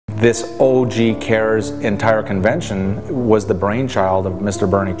This OG Cares entire convention was the brainchild of Mr.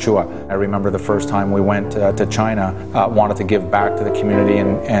 Bernie Chua. I remember the first time we went to China, wanted to give back to the community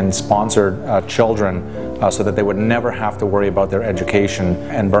and sponsored children so that they would never have to worry about their education.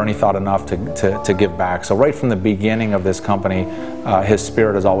 And Bernie thought enough to give back. So right from the beginning of this company, his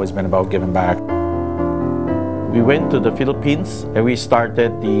spirit has always been about giving back. We went to the Philippines and we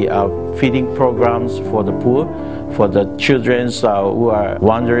started the feeding programs for the poor, for the children who are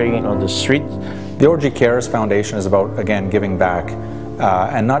wandering on the street. The OG Cares Foundation is about, again, giving back.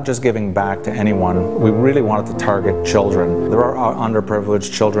 And not just giving back to anyone. We really wanted to target children. There are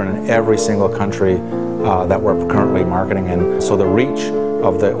underprivileged children in every single country that we're currently marketing in. So the reach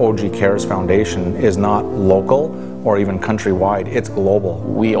of the OG Cares Foundation is not local or even countrywide, it's global.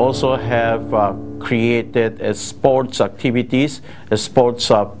 We also have created a sports activities, a sports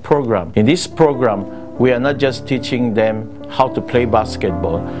program. In this program, we are not just teaching them how to play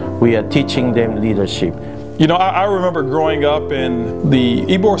basketball, we are teaching them leadership. You know, I remember growing up in the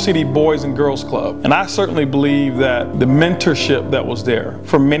Ybor City Boys and Girls Club, and I certainly believe that the mentorship that was there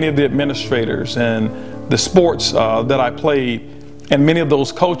from many of the administrators and the sports that I played and many of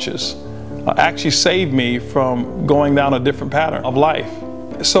those coaches actually saved me from going down a different pattern of life.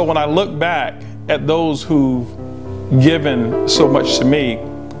 So when I look back at those who've given so much to me,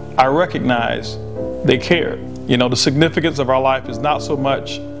 I recognize they cared. You know, the significance of our life is not so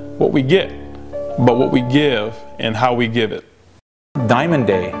much what we get, but what we give and how we give it. Diamond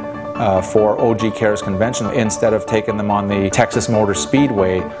Day for OG Cares Convention, instead of taking them on the Texas Motor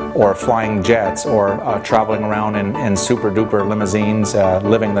Speedway or flying jets or traveling around in super duper limousines,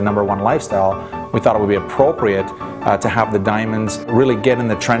 living the #1 lifestyle, we thought it would be appropriate to have the Diamonds really get in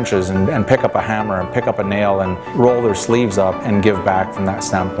the trenches and pick up a hammer and pick up a nail and roll their sleeves up and give back from that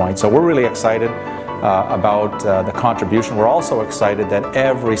standpoint. So we're really excited about the contribution. We're also excited that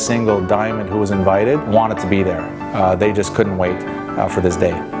every single Diamond who was invited wanted to be there. They just couldn't wait for this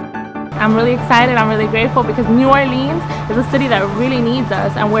day. I'm really excited, I'm really grateful because New Orleans is a city that really needs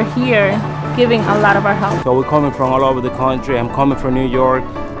us and we're here giving a lot of our help. So we're coming from all over the country. I'm coming from New York,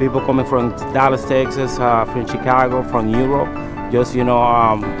 people coming from Dallas, Texas, from Chicago, from Europe, just, you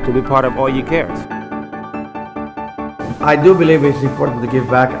know, to be part of OG Cares. I do believe it's important to give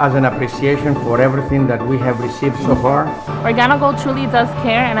back as an appreciation for everything that we have received so far. OrganoGold truly does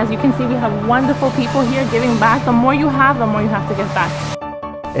care, and as you can see, we have wonderful people here giving back. The more you have, the more you have to give back.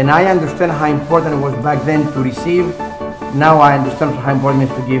 And I understand how important it was back then to receive. Now I understand how important it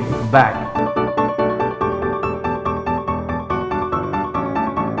is to give back.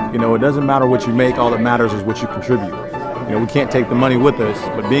 You know, it doesn't matter what you make, all that matters is what you contribute. You know, we can't take the money with us,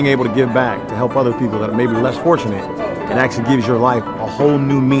 but being able to give back to help other people that are maybe less fortunate, it actually gives your life a whole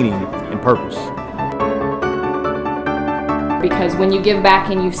new meaning and purpose. Because when you give back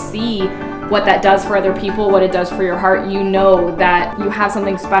and you see what that does for other people, what it does for your heart, you know that you have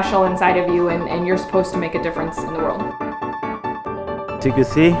something special inside of you and you're supposed to make a difference in the world. As you can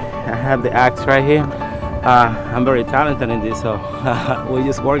see, I have the axe right here. I'm very talented in this, so we're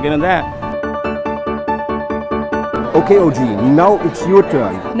just working on that. Okay, OG, now it's your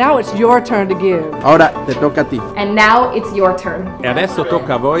turn. Now it's your turn to give. Ahora te toca a ti. And now it's your turn. E adesso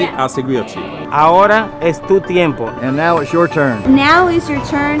tocca a voi a seguirci. Ahora es tu tiempo. And now it's your turn. Now is your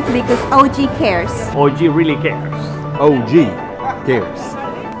turn because OG cares. OG really cares. OG Cares.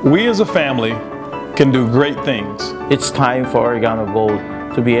 We as a family can do great things. It's time for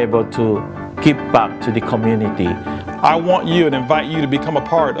OrganoGold to be able to give back to the community. I want you and invite you to become a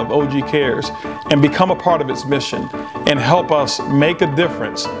part of OG Cares and become a part of its mission and help us make a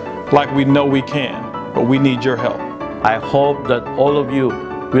difference like we know we can, but we need your help. I hope that all of you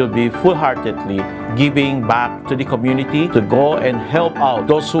will be full-heartedly giving back to the community to go and help out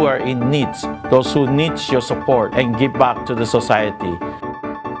those who are in need, those who need your support, and give back to the society.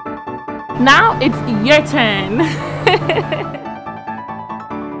 Now it's your turn.